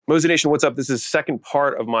Mosey Nation, what's up? This is the second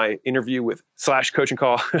part of my interview with / coaching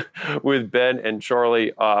call with Ben and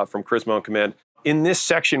Charlie from Charisma on Command. In this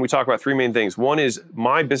section, we talk about three main things. One is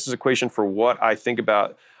my business equation for what I think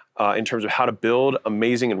about in terms of how to build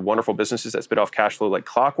amazing and wonderful businesses that spit off cash flow like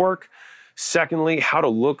clockwork. Secondly, how to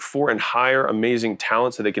look for and hire amazing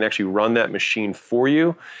talent so they can actually run that machine for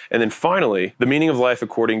you. And then finally, the meaning of life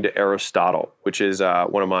according to Aristotle, which is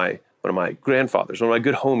one of my grandfathers, one of my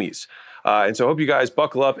good homies. And so I hope you guys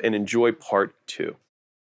buckle up and enjoy part 2.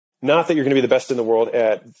 Not that you're going to be the best in the world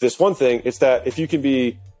at this one thing. It's that if you can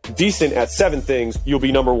be decent at 7 things, you'll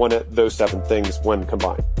be number 1 at those 7 things when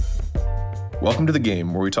combined. Welcome to the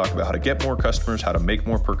game, where we talk about how to get more customers, how to make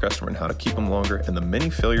more per customer, and how to keep them longer, and the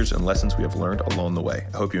many failures and lessons we have learned along the way.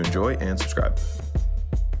 I hope you enjoy and subscribe.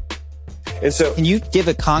 And so, can you give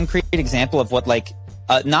a concrete example of what,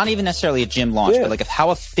 not even necessarily a gym launch, but of how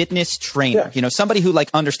a fitness trainer, somebody who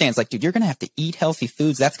understands, dude, you're going to have to eat healthy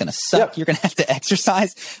foods. That's going to suck. You're going to have to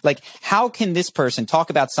exercise. How can this person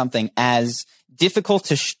talk about something as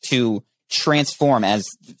difficult to transform as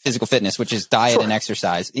physical fitness, which is diet and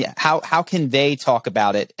exercise? Yeah. How can they talk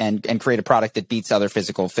about it and create a product that beats other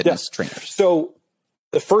physical fitness trainers? So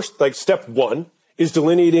the first, step 1 is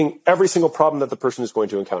delineating every single problem that the person is going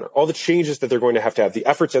to encounter, all the changes that they're going to have, the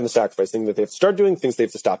efforts and the sacrifice, things that they have to start doing, things they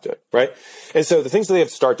have to stop doing, right? And so the things that they have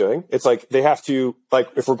to start doing, it's they have to,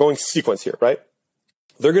 if we're going sequence here, right?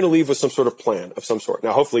 They're going to leave with some sort of plan of some sort.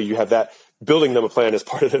 Now, hopefully you have that, building them a plan as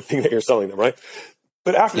part of the thing that you're selling them, right?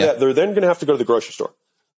 But after that, they're then going to have to go to the grocery store.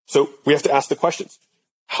 So we have to ask the questions.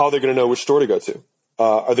 How are they going to know which store to go to?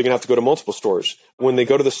 Are they going to have to go to multiple stores? When they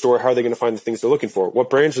go to the store, how are they going to find the things they're looking for? What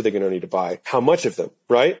brands are they going to need to buy? How much of them,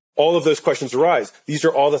 right? All of those questions arise. These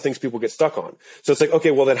are all the things people get stuck on. So it's okay,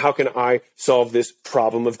 well, then how can I solve this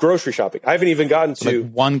problem of grocery shopping? I haven't even gotten to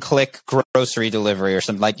one-click grocery delivery or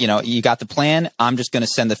something. You got the plan. I'm just going to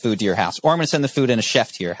send the food to your house, or I'm going to send the food in a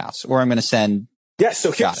chef to your house, or I'm going to send. Yeah,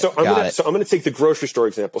 so I'm going to take the grocery store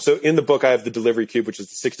example. So in the book, I have the delivery cube, which is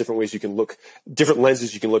the 6 different ways you can look, different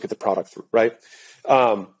lenses you can look at the product through, right?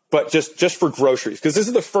 But just for groceries, because this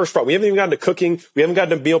is the first problem. We haven't even gotten to cooking. We haven't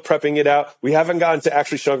gotten to meal prepping it out. We haven't gotten to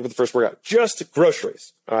actually showing up with the first workout. Just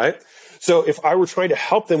groceries, all right? So if I were trying to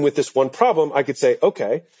help them with this one problem, I could say,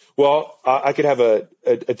 okay, well, I could have a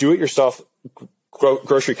do-it-yourself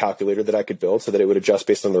grocery calculator that I could build so that it would adjust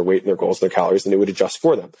based on their weight and their goals and their calories, and it would adjust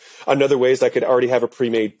for them. Another way is I could already have a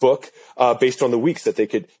pre-made book based on the weeks that they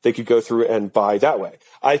could go through and buy that way.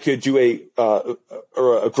 I could do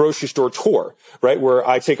a grocery store tour, right, where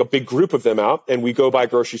I take a big group of them out and we go buy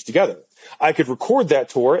groceries together. I could record that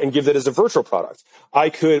tour and give that as a virtual product.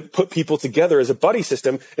 I could put people together as a buddy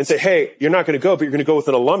system and say, hey, you're not going to go, but you're going to go with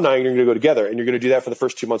an alumni and you're going to go together, and you're going to do that for the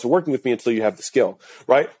first 2 months of working with me until you have the skill,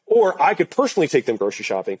 right? Or I could personally take them grocery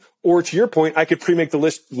shopping. Or to your point, I could pre-make the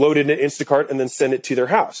list, load it in Instacart, and then send it to their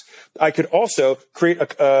house. I could also create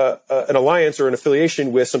an alliance or an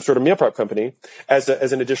affiliation with some sort of meal prep company as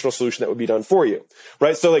an additional solution that would be done for you,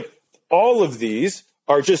 right? So all of these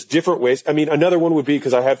are just different ways. I mean, another one would be,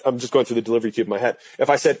 because I'm just going through the delivery cube in my head. If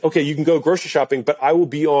I said, okay, you can go grocery shopping, but I will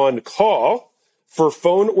be on call for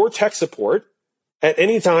phone or tech support at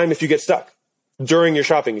any time if you get stuck during your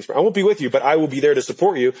shopping experience. I won't be with you, but I will be there to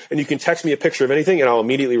support you. And you can text me a picture of anything and I'll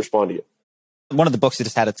immediately respond to you. One of the books that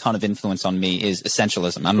has had a ton of influence on me is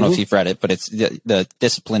Essentialism. I don't know if you've read it, but it's the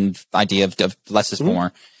disciplined idea of less is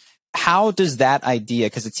more. How does that idea,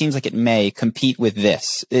 because it seems like it may compete with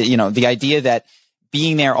this, the idea that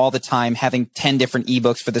being there all the time, having 10 different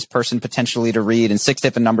ebooks for this person potentially to read and 6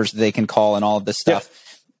 different numbers that they can call and all of this stuff.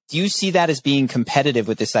 Yeah. Do you see that as being competitive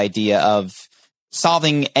with this idea of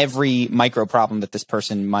solving every micro problem that this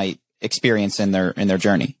person might experience in their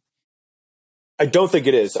journey? I don't think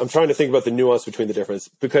it is. I'm trying to think about the nuance between the difference,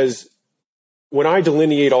 because when I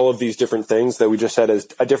delineate all of these different things that we just said as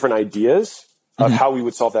different ideas of how we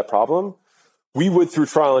would solve that problem, we would, through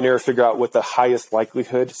trial and error, figure out what the highest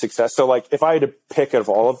likelihood success. So if I had to pick out of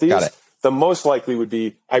all of these, the most likely would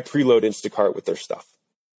be I preload Instacart with their stuff.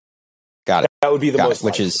 Got it. That would be the most likely,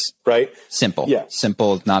 which is right. Simple. Yeah.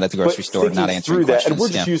 Simple, not at the grocery store, not answering questions. And we're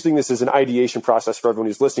just using this as an ideation process for everyone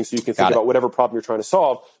who's listening, so you can think about whatever problem you're trying to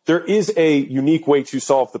solve. There is a unique way to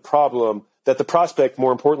solve the problem that the prospect,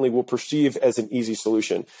 more importantly, will perceive as an easy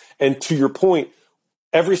solution. And to your point,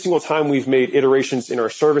 every single time we've made iterations in our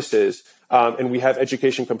services, and we have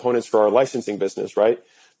education components for our licensing business, right?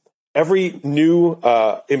 Every new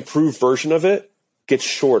improved version of it gets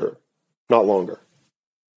shorter, not longer.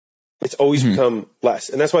 It's always become less.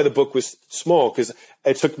 And that's why the book was small, because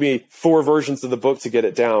it took me 4 versions of the book to get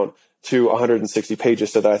it down to 160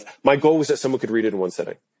 pages. So that my goal was that someone could read it in one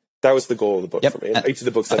sitting. That was the goal of the book for me. And each of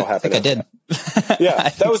the books that'll happen. I did. Yeah,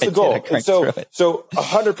 that was the goal. And so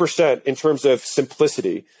 100% in terms of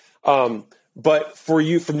simplicity. But for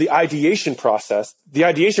you, from the ideation process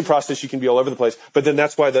you can be all over the place. But then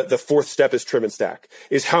that's why the fourth step is trim and stack,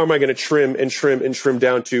 is how am I going to trim and trim and trim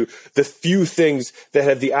down to the few things that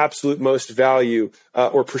have the absolute most value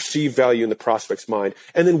or perceived value in the prospect's mind.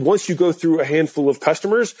 And then once you go through a handful of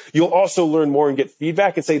customers, you'll also learn more and get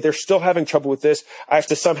feedback and say, they're still having trouble with this. I have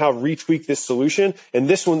to somehow retweak this solution. And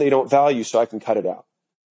this one they don't value, so I can cut it out.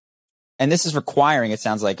 And this is requiring, it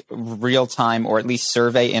sounds like, real time or at least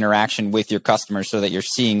survey interaction with your customers so that you're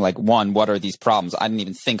seeing, like, one, what are these problems? I didn't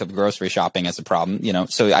even think of grocery shopping as a problem,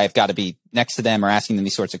 so I've got to be next to them or asking them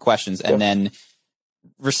these sorts of questions, and then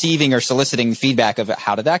receiving or soliciting feedback of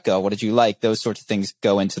how did that go? What did you like? Those sorts of things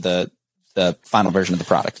go into the final version of the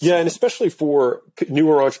product. Yeah. And especially for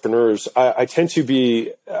newer entrepreneurs, I tend to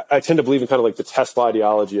believe in kind of like the Tesla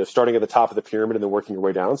ideology of starting at the top of the pyramid and then working your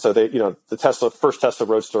way down. So the first Tesla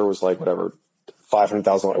Roadster was like, whatever,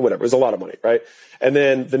 $500,000, whatever. It was a lot of money, right? And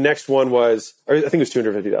then the next one was, or I think it was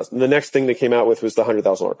 $250,000. The next thing they came out with was the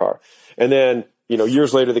 $100,000 car. And then,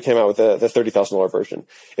 years later, they came out with the $30,000 version.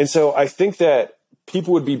 And so I think that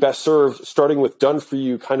people would be best served starting with done for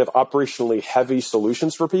you kind of operationally heavy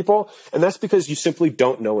solutions for people. And that's because you simply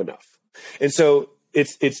don't know enough. And so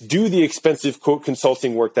it's do the expensive quote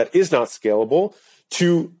consulting work that is not scalable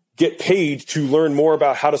to get paid to learn more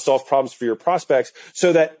about how to solve problems for your prospects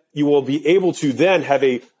so that you will be able to then have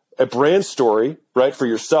a brand story, right, for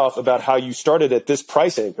yourself about how you started at this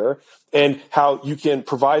price anchor and how you can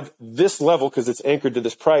provide this level, because it's anchored to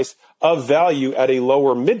this price, of value at a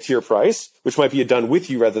lower mid-tier price, which might be a done with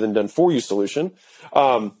you rather than done for you solution,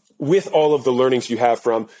 with all of the learnings you have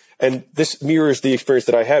from. And this mirrors the experience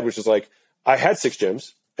that I had, which is like, I had 6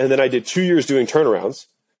 gyms, and then I did 2 years doing turnarounds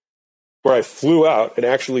where I flew out and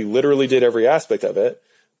actually literally did every aspect of it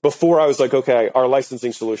before I was like, okay, our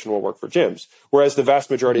licensing solution will work for gyms. Whereas the vast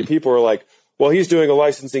majority of people are like, well, he's doing a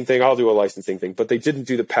licensing thing, I'll do a licensing thing. But they didn't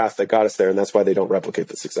do the path that got us there, and that's why they don't replicate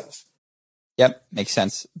the success. Yep, makes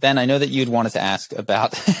sense. Ben, I know that you'd wanted to ask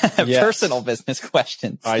about personal business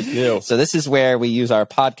questions. I do. So this is where we use our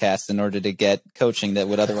podcast in order to get coaching that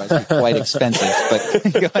would otherwise be quite expensive.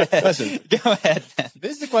 But go ahead. Listen, go ahead, Ben.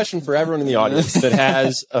 This is a question for everyone in the audience that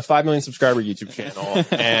has a 5 million subscriber YouTube channel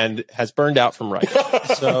and has burned out from writing.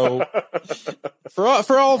 So for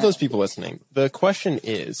all of those people listening, the question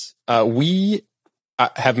is, we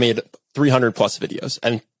have made 300 plus videos,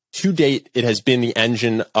 and to date, it has been the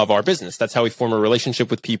engine of our business. That's how we form a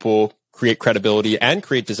relationship with people, create credibility, and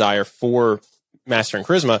create desire for mastering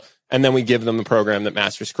charisma. And then we give them the program that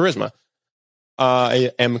masters charisma.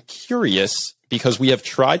 I am curious because we have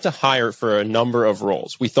tried to hire for a number of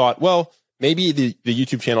roles. We thought, well, maybe the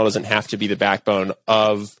YouTube channel doesn't have to be the backbone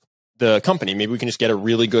of the company. Maybe we can just get a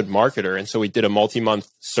really good marketer. And so we did a multi-month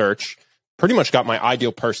search, pretty much got my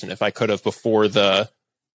ideal person if I could have before the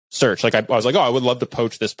search. Like I was like, oh, I would love to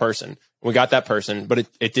poach this person. We got that person, but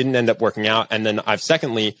it didn't end up working out. And then I've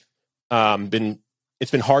secondly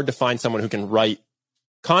it's been hard to find someone who can write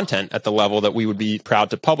content at the level that we would be proud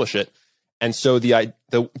to publish it. And so the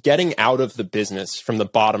getting out of the business from the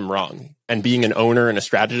bottom rung and being an owner and a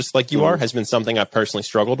strategist like you are has been something I've personally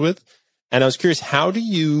struggled with. And I was curious, how do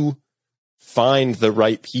you find the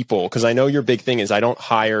right people? Because I know your big thing is I don't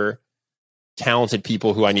hire talented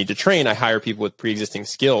people who I need to train. I hire people with pre-existing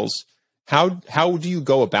skills. How do you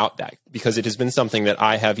go about that? Because it has been something that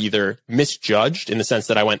I have either misjudged in the sense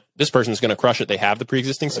that I went, this person's going to crush it. They have the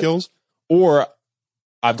pre-existing skills, or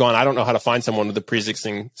I've gone, I don't know how to find someone with the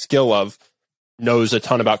pre-existing skill of knows a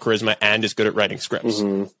ton about charisma and is good at writing scripts.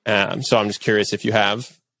 So I'm just curious if you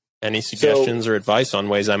have any suggestions or advice on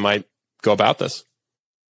ways I might go about this.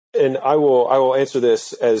 And I will answer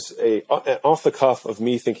this as an off the cuff of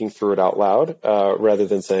me thinking through it out loud, rather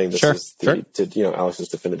than saying this is Alex's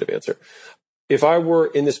definitive answer. If I were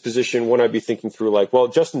in this position, when I'd be thinking through like, well,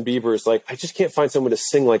 Justin Bieber is like, I just can't find someone to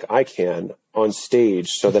sing like I can on stage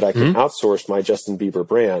so that I can outsource my Justin Bieber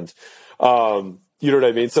brand. You know what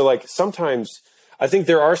I mean? So like sometimes I think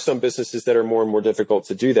there are some businesses that are more and more difficult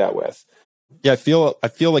to do that with. Yeah, I feel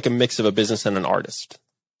like a mix of a business and an artist.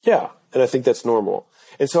 Yeah, and I think that's normal.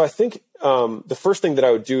 And so I think the first thing that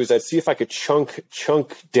I would do is I'd see if I could chunk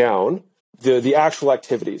down the actual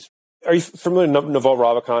activities. Are you familiar with Naval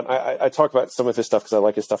Ravikant? I talk about some of his stuff because I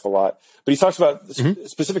like his stuff a lot. But he talks about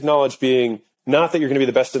specific knowledge being not that you're going to be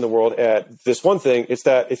the best in the world at this one thing. It's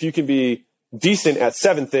that if you can be decent at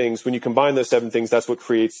 7 things, when you combine those 7 things, that's what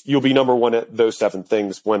creates, you'll be number 1 at those 7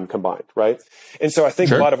 things when combined, right? And so I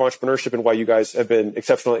think a lot of entrepreneurship and why you guys have been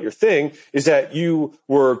exceptional at your thing is that you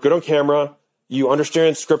were good on camera. you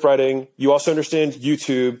understand script writing, you also understand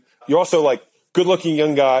YouTube, you're also like good looking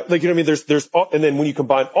young guy. Like, you know what I mean? There's all, and then when you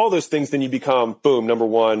combine all those things, then you become boom, number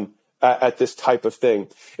one at this type of thing.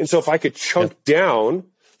 And so if I could chunk down,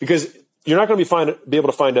 because you're not going to be able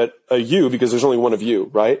to find a you because there's only one of you,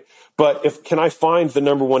 right? But can I find the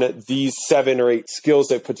number one at these 7 or 8 skills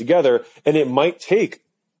that I put together? And it might take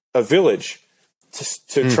a village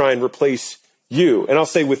to try and replace you. And I'll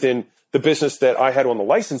say within the business that I had on the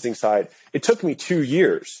licensing side, it took me 2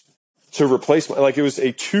 years to replace it was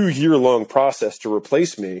a 2-year-long process to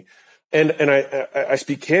replace me. And I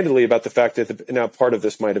speak candidly about the fact that now part of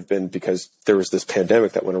this might have been because there was this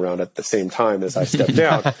pandemic that went around at the same time as I stepped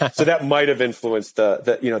down. So that might have influenced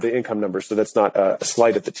the income numbers. So that's not a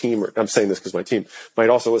slight at the team. I'm saying this because my team might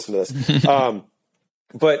also listen to this.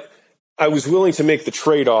 But I was willing to make the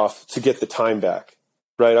trade-off to get the time back,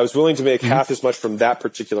 right? I was willing to make half as much from that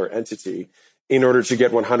particular entity in order to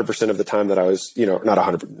get 100% of the time that I was, not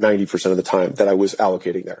 90% of the time that I was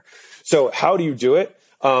allocating there. So how do you do it?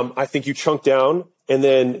 I think you chunk down and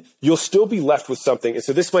then you'll still be left with something. And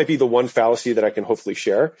so this might be the one fallacy that I can hopefully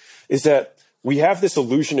share is that we have this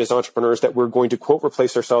illusion as entrepreneurs that we're going to quote,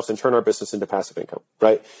 replace ourselves and turn our business into passive income,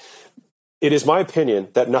 right? It is my opinion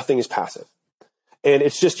that nothing is passive. And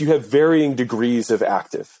it's just, you have varying degrees of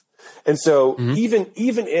active. And so even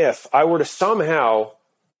if I were to somehow,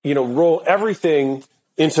 roll everything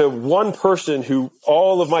into one person who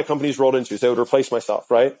all of my companies rolled into, so it would replace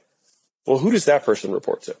myself, right? Well, who does that person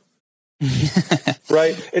report to?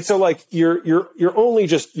 Right? And so like you're only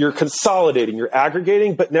you're consolidating, you're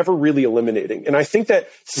aggregating, but never really eliminating. And I think that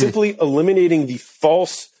simply eliminating the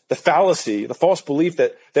fallacy, the false belief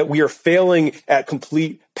that we are failing at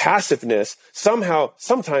complete passiveness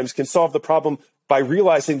sometimes can solve the problem by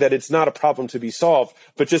realizing that it's not a problem to be solved,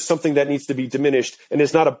 but just something that needs to be diminished. And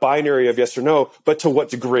it's not a binary of yes or no, but to what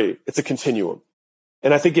degree? It's a continuum.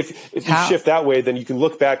 And I think if you shift that way, then you can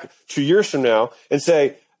look back 2 years from now and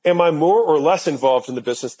say, am I more or less involved in the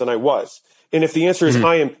business than I was? And if the answer is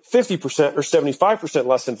I am 50% or 75%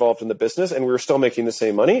 less involved in the business and we're still making the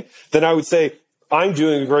same money, then I would say, I'm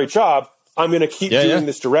doing a great job. I'm going to keep doing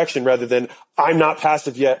this direction rather than I'm not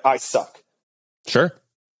passive yet. I suck. Sure.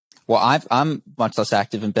 Well, I'm much less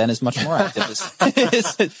active and Ben is much more active.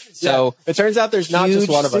 So it turns out there's not just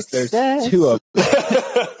one of us. There's 2 of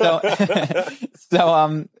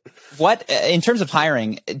us. What, in terms of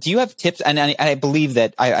hiring, do you have tips? And I believe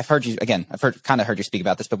that I've heard you, again, kind of heard you speak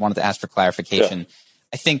about this, but wanted to ask for clarification. Yeah.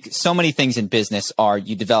 I think so many things in business are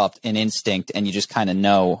you developed an instinct and you just kind of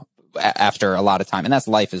know after a lot of time, and that's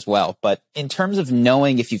life as well. But in terms of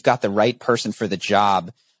knowing if you've got the right person for the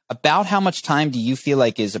job, about how much time do you feel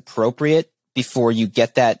like is appropriate before you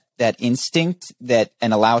get that instinct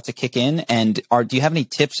and allow it to kick in? And do you have any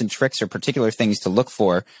tips and tricks or particular things to look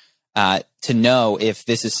for to know if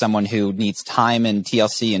this is someone who needs time and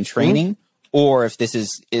TLC and training, or if this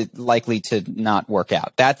is likely to not work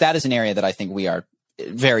out? That is an area that I think we are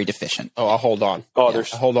very deficient. Oh, I'll hold on. There's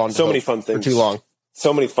so many fun things for too long.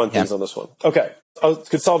 So many fun things on this one. Okay, I'll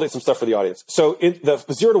consolidate some stuff for the audience. So the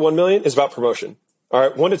 0 to 1 million is about promotion. All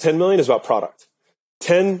right, 1 to 10 million is about product.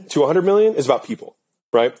 10 to 100 million is about people,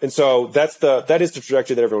 right? And so that is the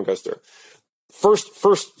trajectory that everyone goes through.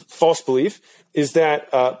 First false belief is that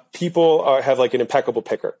people have like an impeccable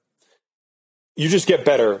picker. You just get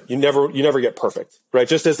better. You never get perfect, right?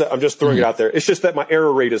 Just as I'm just throwing it out there. It's just that my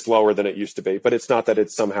error rate is lower than it used to be, but it's not that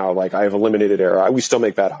it's somehow like I have eliminated error. We still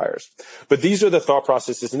make bad hires. But these are the thought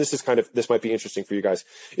processes, and this might be interesting for you guys,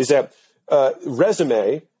 is that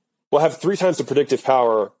resume will have 3 times the predictive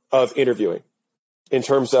power of interviewing in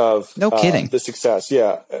terms of the success.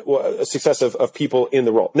 Yeah. Well, success of people in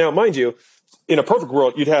the role. Now, mind you, in a perfect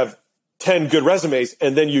world, you'd have 10 good resumes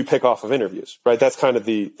and then you pick off of interviews, right? That's kind of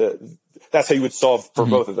that's how you would solve for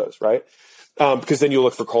both of those, right? Because then you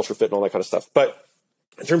look for culture fit and all that kind of stuff. But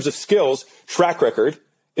in terms of skills, track record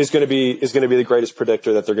is going to be the greatest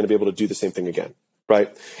predictor that they're going to be able to do the same thing again.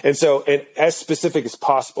 Right. And as specific as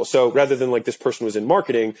possible. So rather than like this person was in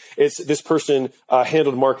marketing, it's this person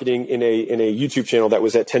handled marketing in a YouTube channel that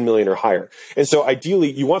was at 10 million or higher. And so ideally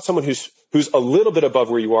you want someone who's a little bit above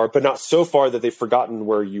where you are, but not so far that they've forgotten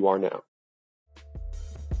where you are now.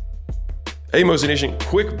 Hey, Mosey Nation,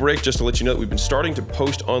 quick break just to let you know that we've been starting to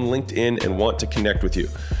post on LinkedIn and want to connect with you.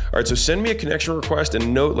 All right, so send me a connection request and a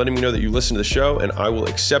note letting me know that you listen to the show, and I will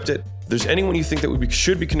accept it. If there's anyone you think that we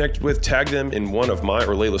should be connected with, tag them in one of my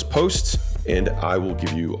or Layla's posts, and I will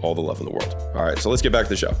give you all the love in the world. All right, so let's get back to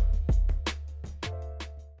the show.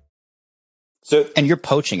 And you're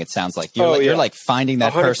poaching, it sounds like. You're like finding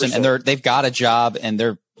that 100%. Person, and they've got a job, and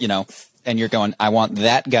they're, and you're going, I want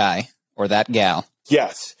that guy or that gal.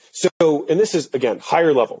 Yes. So, and this is, again,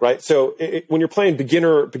 higher level, right? So when you're playing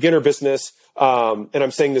beginner business, and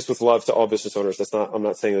I'm saying this with love to all business owners, I'm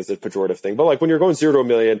not saying this as a pejorative thing, but like when you're going 0 to $1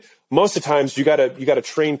 million, most of the times you gotta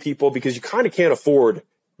train people because you kind of can't afford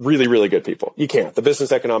really, really good people. You can't. The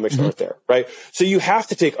business economics aren't there, right? So you have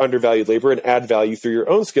to take undervalued labor and add value through your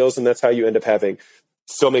own skills. And that's how you end up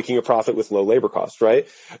still making a profit with low labor costs, right?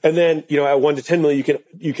 And then, at 1 to 10 million,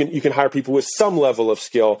 you can hire people with some level of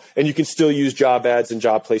skill, and you can still use job ads and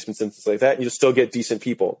job placements and things like that, and you'll still get decent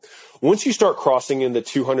people. Once you start crossing in the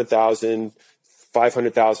 $200,000,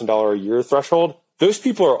 $500,000 a year threshold, those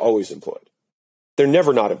people are always employed. They're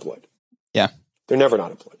never not employed. Yeah. They're never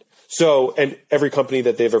not employed. So, and every company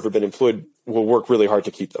that they've ever been employed will work really hard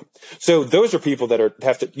to keep them. So those are people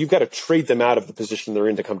that you've got to trade them out of the position they're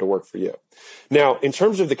in to come to work for you. Now, in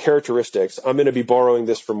terms of the characteristics, I'm going to be borrowing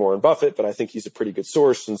this from Warren Buffett, but I think he's a pretty good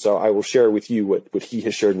source. And so I will share with you what he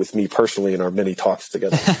has shared with me personally in our many talks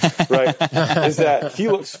together, right? Is that he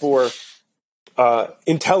looks for,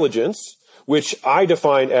 intelligence, which I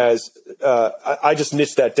define as, I just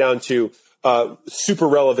niche that down to, super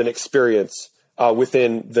relevant experience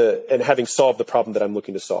and having solved the problem that I'm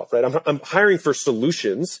looking to solve, right? I'm hiring for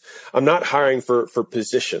solutions. I'm not hiring for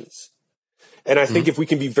positions. And I think if we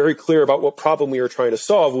can be very clear about what problem we are trying to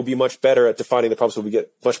solve, we'll be much better at defining the problem so we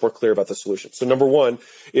get much more clear about the solution. So number one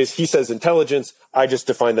is he says intelligence. I just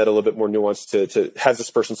define that a little bit more nuanced to have this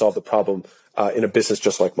person solve the problem in a business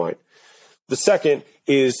just like mine. The second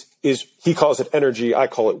is he calls it energy. I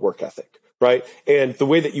call it work ethic. Right. And the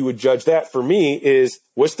way that you would judge that for me is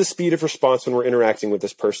what's the speed of response when we're interacting with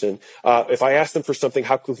this person? If I ask them for something,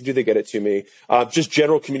 how quickly do they get it to me? Just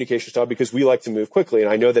general communication style, because we like to move quickly. And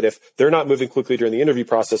I know that if they're not moving quickly during the interview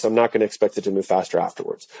process, I'm not going to expect it to move faster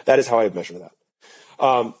afterwards. That is how I measure that.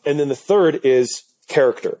 And then the third is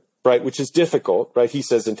character, right? Which is difficult, right? He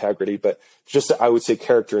says integrity, but just I would say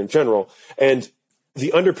character in general. And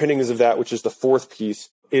the underpinnings of that, which is the fourth piece,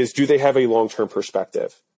 is do they have a long-term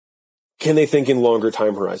perspective? Can they think in longer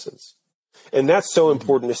time horizons? And that's so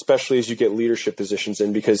important, especially as you get leadership positions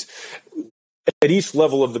in, because at each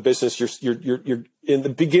level of the business, you're in the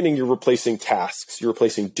beginning, you're replacing tasks, you're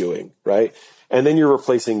replacing doing, right? And then you're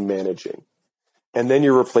replacing managing, and then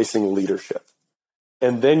you're replacing leadership,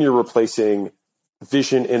 and then you're replacing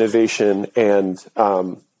vision, innovation, and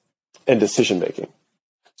decision making.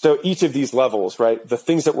 So each of these levels, right, the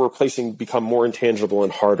things that we're replacing become more intangible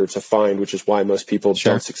and harder to find, which is why most people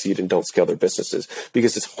don't succeed and don't scale their businesses,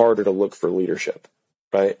 because it's harder to look for leadership,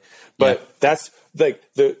 right? But that's like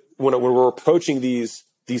when we're approaching these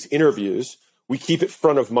interviews, we keep it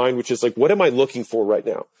front of mind, which is like, what am I looking for right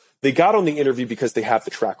now? They got on the interview because they have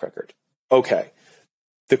the track record. Okay.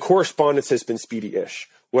 The correspondence has been speedy-ish.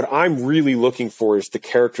 What I'm really looking for is the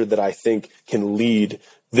character that I think can lead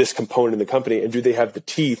this component in the company, and do they have the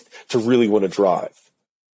teeth to really want to drive,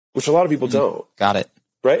 which a lot of people don't. Got it.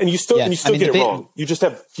 Right. And you still get it wrong. You just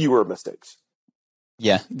have fewer mistakes.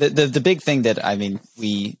 Yeah. The big thing that,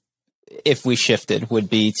 if we shifted, would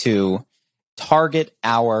be to target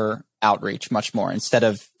our outreach much more, instead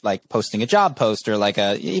of like posting a job post or like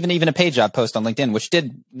even a paid job post on LinkedIn, which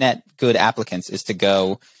did net good applicants, is to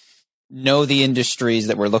go know the industries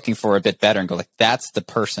that we're looking for a bit better and go like, that's the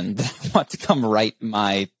person that I want to come write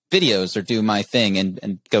my videos or do my thing,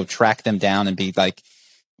 and go track them down and be like,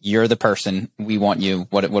 you're the person, we want you.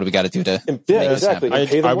 What do we got to do to make this happen?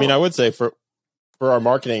 I would say for our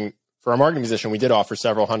marketing position, we did offer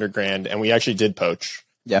several $100,000, and we actually did poach.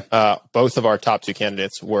 Yeah. Both of our top two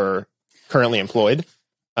candidates were currently employed.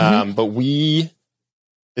 But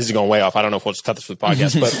this is going way off. I don't know if we'll just cut this for the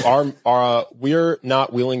podcast, but we're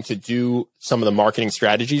not willing to do some of the marketing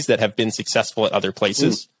strategies that have been successful at other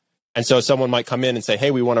places. And so someone might come in and say, hey,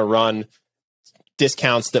 we want to run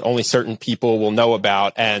discounts that only certain people will know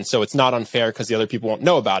about. And so it's not unfair because the other people won't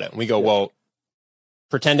know about it. And we go, well,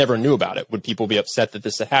 pretend everyone knew about it. Would people be upset that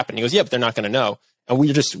this had happened? He goes, yeah, but they're not going to know. And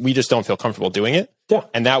we just don't feel comfortable doing it. Yeah.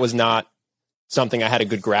 And that was not something I had a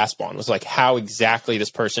good grasp on. It was like how exactly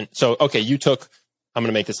this person. So, okay, you took, I'm going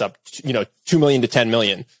to make this up, 2 million to 10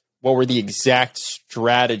 million. What were the exact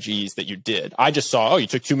strategies that you did? I just saw, you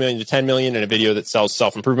took 2 million to 10 million in a video that sells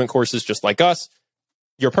self-improvement courses just like us.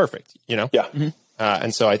 You're perfect, Yeah. Mm-hmm.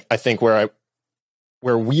 And so I think where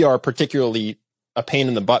we are particularly a pain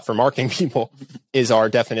in the butt for marketing people is our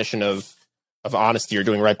definition of honesty or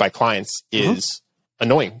doing right by clients is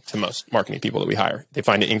annoying to most marketing people that we hire. They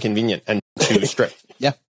find it inconvenient and too strict.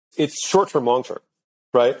 Yeah. It's short-term, long-term,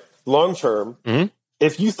 right? Long-term,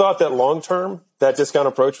 if you thought that long-term, that discount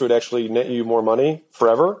approach would actually net you more money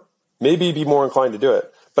forever, maybe you'd be more inclined to do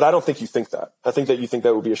it. But I don't think you think that. I think that you think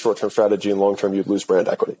that would be a short-term strategy, and long-term you'd lose brand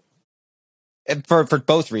equity. For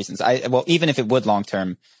both reasons. Even if it would long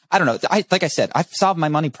term, I don't know. Like I said, I've solved my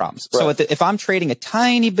money problems. Right. So if I'm trading a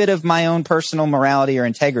tiny bit of my own personal morality or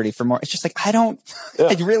integrity for more, it's just like, I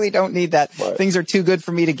really don't need that. Right. Things are too good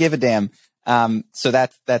for me to give a damn. So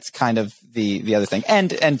that's kind of the other thing. And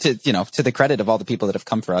to, to the credit of all the people that have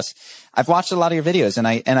come for us, I've watched a lot of your videos and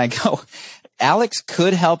I go, Alex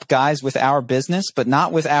could help guys with our business, but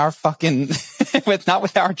not with our fucking, not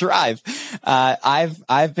with our drive.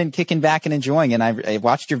 I've been kicking back and enjoying, and I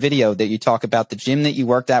watched your video that you talk about the gym that you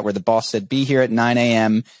worked at where the boss said, be here at 9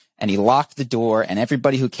 a.m. and he locked the door and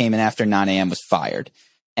everybody who came in after 9 a.m. was fired.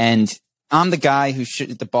 And I'm the guy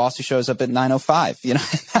the boss who shows up at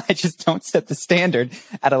 9:05. I just don't set the standard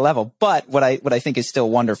at a level. But what I think is still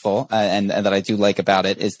wonderful, and that I do like about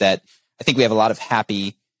it is that I think we have a lot of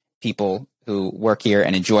happy people who work here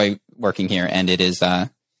and enjoy working here. And it is, I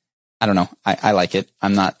don't know. I like it.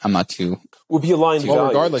 I'm not too. We'll be aligned. Well,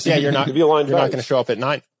 regardless. Yeah, you're not going to show up at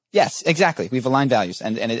 9. Yes, exactly. We've aligned values,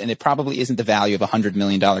 and it probably isn't the value of $100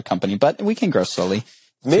 million company, but we can grow slowly.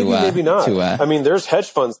 Maybe not. I mean, there's hedge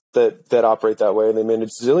funds that operate that way and they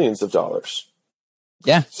manage zillions of dollars.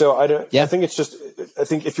 Yeah. So I think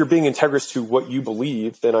if you're being integrous to what you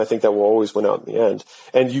believe, then I think that will always win out in the end.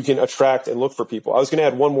 And you can attract and look for people. I was going to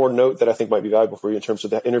add one more note that I think might be valuable for you in terms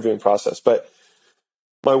of the interviewing process. But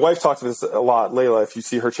my wife talks about this a lot. Layla, if you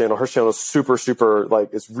see her channel is super, super,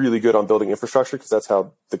 it's really good on building infrastructure because that's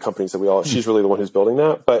how the companies that she's really the one who's building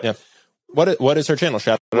that. But yeah. What is her channel?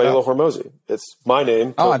 Layla Hormozi. It's my name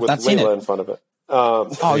with Layla in front of it.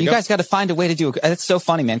 You guys got to find a way to do it. That's so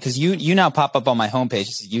funny, man, because you now pop up on my homepage.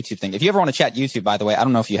 It's a YouTube thing. If you ever want to chat YouTube, by the way, I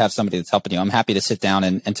don't know if you have somebody that's helping you. I'm happy to sit down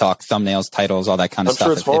and talk thumbnails, titles, all that kind of stuff. I'm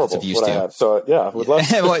sure it's horrible if used to. I have. So yeah, I would love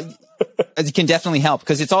to. Well, it can definitely help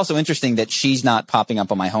because it's also interesting that she's not popping up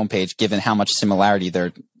on my homepage, given how much similarity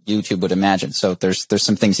their YouTube would imagine. So there's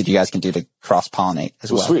some things that you guys can do to cross pollinate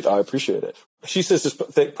as well. Sweet, I appreciate it. She says this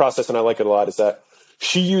process, and I like it a lot, is that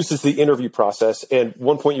she uses the interview process. And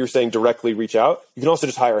one point you were saying directly reach out. You can also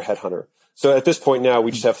just hire a headhunter. So at this point now,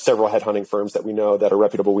 we just have several headhunting firms that we know that are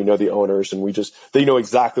reputable. We know the owners and they know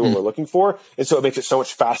exactly what we're looking for. And so it makes it so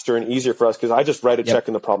much faster and easier for us because I just write a check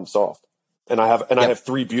and the problem solved. And I have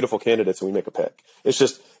 3 beautiful candidates and we make a pick. It's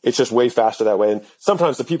just way faster that way. And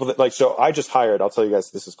sometimes the people that so I just hired, I'll tell you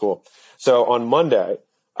guys, this is cool. So on Monday,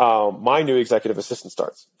 my new executive assistant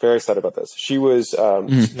starts. Very excited about this. She was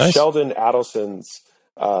nice. Sheldon Adelson's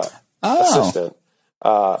assistant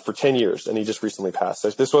for 10 years, and he just recently passed.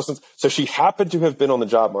 So she happened to have been on the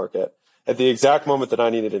job market at the exact moment that I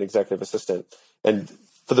needed an executive assistant. And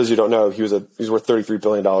for those who don't know, he's worth $33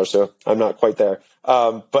 billion. So I'm not quite there.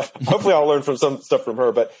 But hopefully I'll learn from some stuff from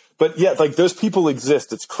her. But yeah, those people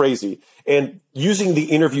exist. It's crazy. And using the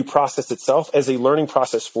interview process itself as a learning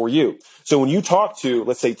process for you. So when you talk to,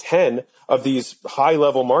 let's say 10 of these high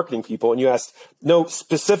level marketing people and you ask, no,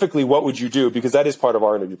 specifically, what would you do? Because that is part of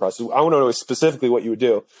our interview process. I want to know specifically what you would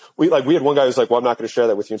do. We had one guy who's like, well, I'm not going to share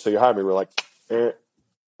that with you until you hire me. We're like,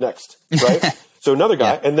 next, right? So another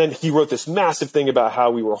guy, and then he wrote this massive thing about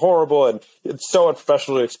how we were horrible and it's so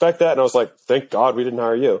unprofessional to expect that. And I was like, thank God we didn't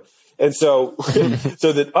hire you. And so,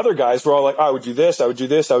 so the other guys were all like, I would do this, I would do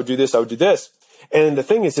this, I would do this, I would do this. And the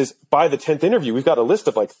thing is by the 10th interview, we've got a list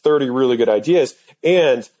of 30 really good ideas.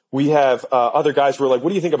 And we have other guys who are like, what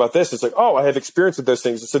do you think about this? It's like, oh, I have experience with those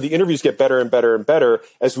things. So the interviews get better and better and better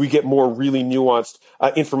as we get more really nuanced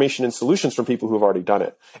information and solutions from people who have already done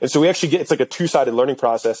it. And so we actually it's like a 2-sided learning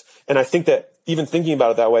process. And I think that even thinking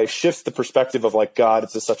about it that way shifts the perspective of God,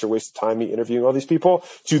 it's just such a waste of time me interviewing all these people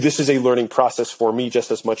to this is a learning process for me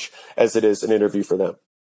just as much as it is an interview for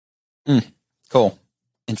them. Cool.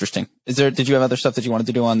 Interesting. Did you have other stuff that you wanted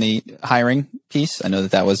to do on the hiring piece? I know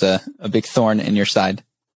that was a big thorn in your side.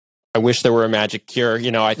 I wish there were a magic cure.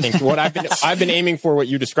 I think what I've been aiming for what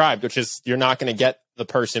you described, which is you're not going to get the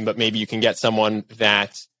person, but maybe you can get someone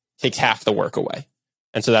that takes half the work away.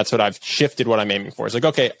 And so that's what I've shifted what I'm aiming for. It's like,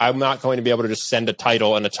 okay, I'm not going to be able to just send a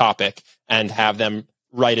title and a topic and have them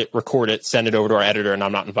write it, record it, send it over to our editor, and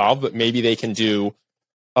I'm not involved, but maybe they can do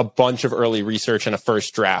a bunch of early research and a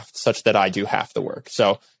first draft such that I do half the work.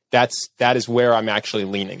 So that is where I'm actually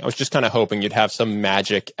leaning. I was just kind of hoping you'd have some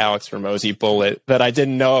magic Alex Hormozi bullet that I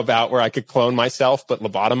didn't know about where I could clone myself, but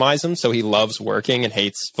lobotomize him. So he loves working and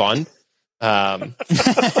hates fun. But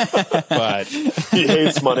he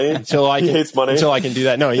hates money until I can do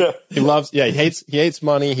that. No, he hates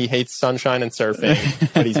money. He hates sunshine and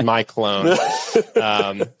surfing, but he's my clone.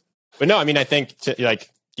 But no, I mean, I think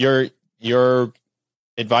your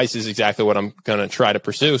advice is exactly what I'm going to try to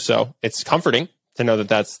pursue. So it's comforting to know that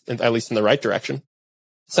that's at least in the right direction.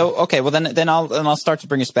 So, okay, well then I'll start to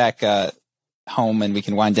bring us back, home and we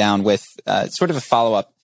can wind down with sort of a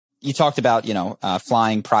follow-up. You talked about,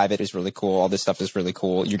 flying private is really cool. All this stuff is really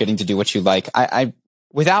cool. You're getting to do what you like. I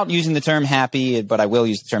without using the term happy, but I will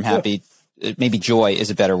use the term happy. Maybe joy is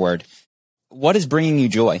a better word. What is bringing you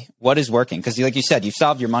joy? What is working? Because like you said, you've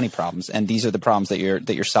solved your money problems, and these are the problems that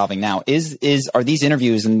you're solving now. Are these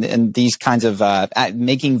interviews and these kinds of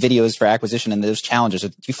making videos for acquisition and those challenges?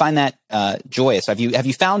 Do you find that joyous? Have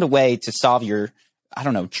you found a way to solve your, I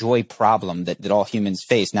don't know, joy problem that all humans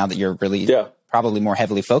face now that you're really probably more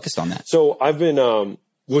heavily focused on that? So I've been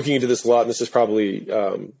looking into this a lot, and this is probably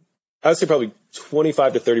I would say probably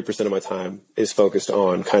 25 to 30% of my time is focused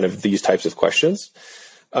on kind of these types of questions.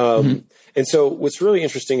 And so what's really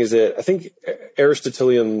interesting is that I think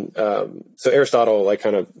Aristotelian, so Aristotle like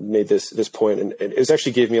kind of made this point, and it was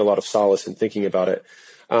actually gave me a lot of solace in thinking about it.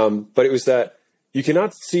 But it was that you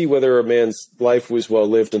cannot see whether a man's life was well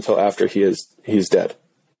lived until after he's dead.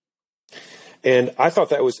 And I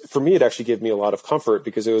thought that was, for me, it actually gave me a lot of comfort,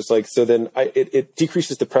 because it was like, so then it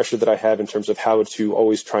decreases the pressure that I have in terms of how to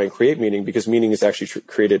always try and create meaning, because meaning is actually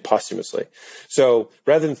created posthumously. So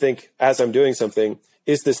rather than think as I'm doing something,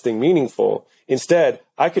 is this thing meaningful? Instead,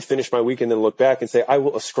 I could finish my week and then look back and say, I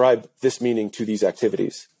will ascribe this meaning to these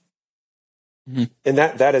activities. And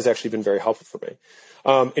that has actually been very helpful for me.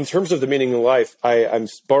 In terms of the meaning in life, I'm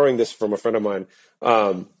borrowing this from a friend of mine,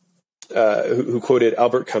 who quoted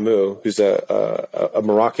Albert Camus, who's a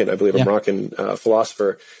Moroccan, I believe, a Moroccan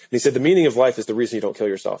philosopher. And he said, the meaning of life is the reason you don't kill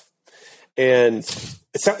yourself. And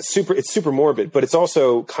it's super morbid, but it's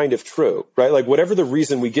also kind of true, right? Like whatever the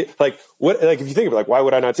reason we get, if you think about why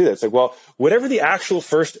would I not do that? It's like, well, whatever the actual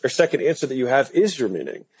first or second answer that you have is your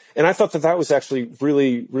meaning. And I thought that was actually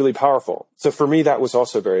really, really powerful. So for me, that was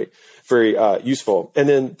also very, very useful. And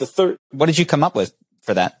then the third, what did you come up with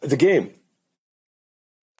for that? The game.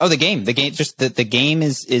 Oh, the game, just the game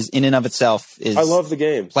is in and of itself is. I love the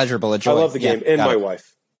game. Pleasurable, a joy. I love the game, and my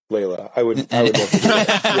wife, Layla. I would love to do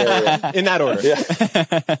that. In that order.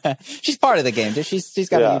 Yeah. She's part of the game. She's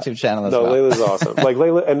got a YouTube channel as well. No, Layla's awesome. Like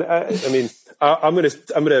Layla, and I mean, I'm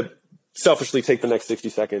gonna selfishly take the next 60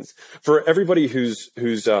 seconds for everybody who's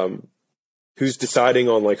deciding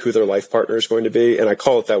on like who their life partner is going to be, and I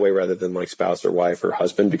call it that way rather than like spouse or wife or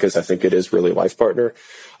husband, because I think it is really life partner.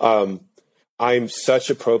 I'm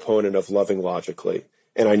such a proponent of loving logically.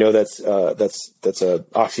 And I know that's a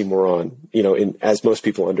oxymoron, as most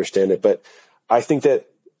people understand it, but I think that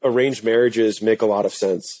arranged marriages make a lot of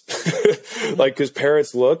sense. Like, cause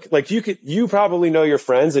parents look like you probably know your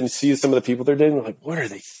friends and see some of the people they're dating, like, what are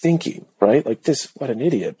they thinking? Right? Like what an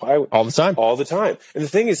idiot. All the time. All the time. And the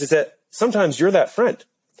thing is that sometimes you're that friend.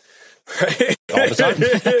 Right? All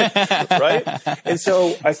the time. Right? And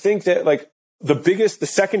so I think that the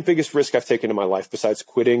second biggest risk I've taken in my life, besides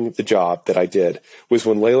quitting the job that I did, was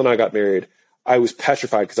when Layla and I got married. I was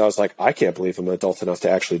petrified because I was like, I can't believe I'm adult enough to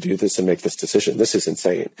actually do this and make this decision. This is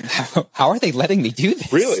insane. How are they letting me do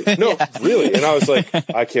this? Really? No, really. And I was like,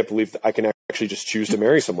 I can't believe that I can actually just choose to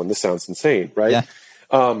marry someone. This sounds insane, right?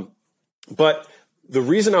 Yeah. But the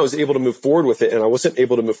reason I was able to move forward with it, and I wasn't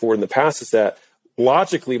able to move forward in the past, is that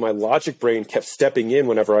logically, my logic brain kept stepping in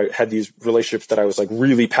whenever I had these relationships that I was like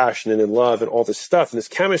really passionate and in love and all this stuff and this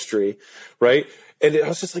chemistry, right? And I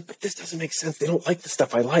was just like, but this doesn't make sense. They don't like the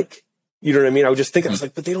stuff I like. You know what I mean? I would just think, I was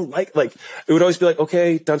like, but they don't like, it would always be like,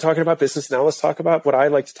 okay, done talking about business. Now let's talk about what I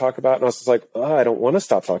like to talk about. And I was just like, I don't want to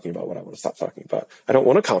stop talking about what I want to stop talking about. I don't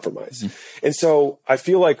want to compromise. And so I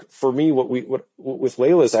feel like for me, what with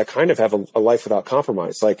Layla is I kind of have a life without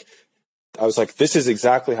compromise. Like, I was like, this is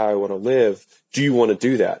exactly how I want to live. Do you want to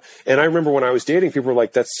do that? And I remember when I was dating, people were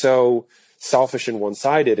like, that's so selfish and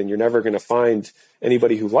one-sided, and you're never going to find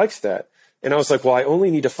anybody who likes that. And I was like, well, I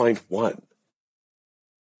only need to find one.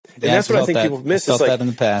 And that's what I think people miss. I felt that in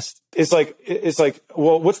the past. It's like,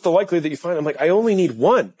 well, what's the likelihood that you find? I'm like, I only need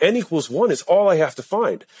one. N equals 1 is all I have to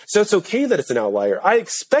find. So it's okay that it's an outlier. I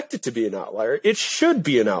expect it to be an outlier. It should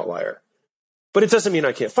be an outlier. But it doesn't mean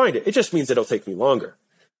I can't find it. It just means it'll take me longer.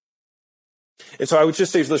 And so I would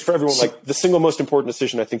just say this for everyone, like the single most important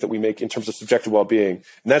decision I think that we make in terms of subjective well-being,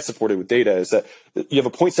 and that's supported with data, is that you have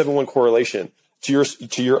a 0.71 correlation to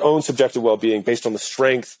your own subjective well-being based on the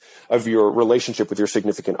strength of your relationship with your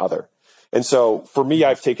significant other. And so for me,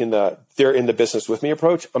 I've taken they're in the business with me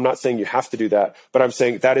approach. I'm not saying you have to do that, but I'm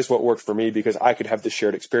saying that is what worked for me because I could have this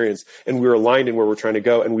shared experience and we're aligned in where we're trying to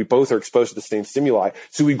go and we both are exposed to the same stimuli.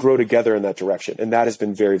 So we grow together in that direction. And that has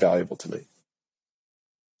been very valuable to me.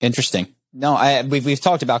 Interesting. No, we've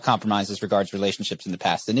talked about compromise as regards relationships in the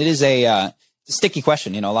past, and it is a sticky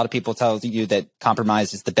question. A lot of people tell you that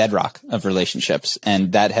compromise is the bedrock of relationships,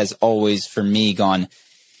 and that has always, for me, gone.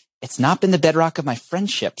 it's not been the bedrock of my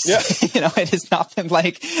friendships. Yeah. It has not been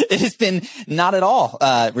it has been not at all,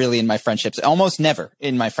 really in my friendships. Almost never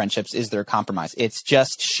in my friendships is there a compromise. It's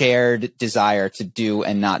just shared desire to do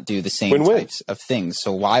and not do the same types of things.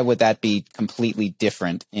 So why would that be completely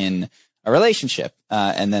different in a relationship?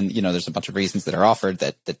 And then, there's a bunch of reasons that are offered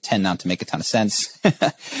that tend not to make a ton of sense.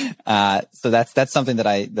 So that's something that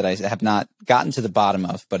I have not gotten to the bottom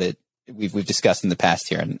of, but we've discussed in the past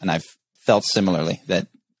here, and I've felt similarly that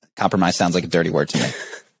compromise sounds like a dirty word to me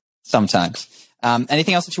sometimes.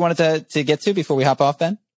 Anything else that you wanted to get to before we hop off,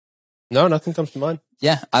 Ben? No, nothing comes to mind.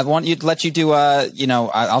 Yeah, I want you to let you do,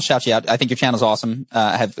 I'll shout you out. I think your channel's awesome.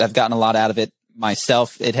 I've gotten a lot out of it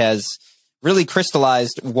myself. It has really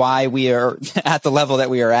crystallized why we are at the level that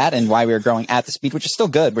we are at and why we are growing at the speed, which is still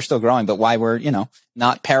good. We're still growing, but why we're,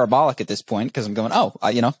 not parabolic at this point, because I'm going,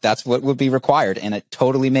 that's what would be required. And it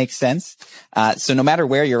totally makes sense. So no matter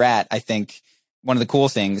where you're at, I think one of the cool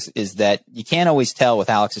things is that you can't always tell with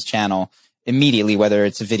Alex's channel immediately whether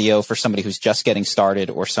it's a video for somebody who's just getting started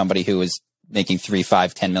or somebody who is making $3,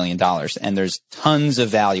 $5, $10 million. And there's tons of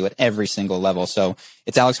value at every single level. So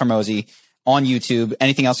it's Alex Hormozi on YouTube.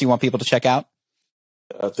 Anything else you want people to check out?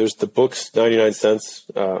 There's the book's 99 cents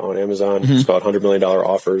on Amazon. It's called $100 Million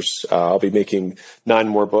Offers. I'll be making 9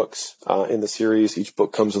 more books in the series. Each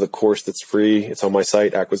book comes with a course that's free. It's on my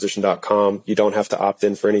site, acquisition.com. You don't have to opt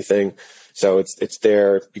in for anything. So it's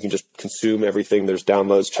there. You can just consume everything. There's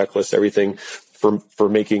downloads, checklists, everything for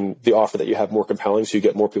making the offer that you have more compelling, so you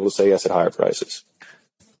get more people to say yes at higher prices.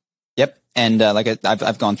 Yep. And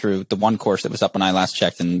I've gone through the one course that was up when I last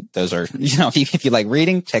checked, and those are, if you like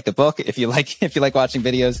reading, check the book. If you like watching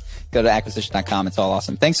videos, go to acquisition.com. It's all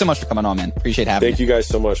awesome. Thanks so much for coming on, man. Appreciate having you. Thank you guys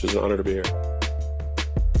so much. It was an honor to be here.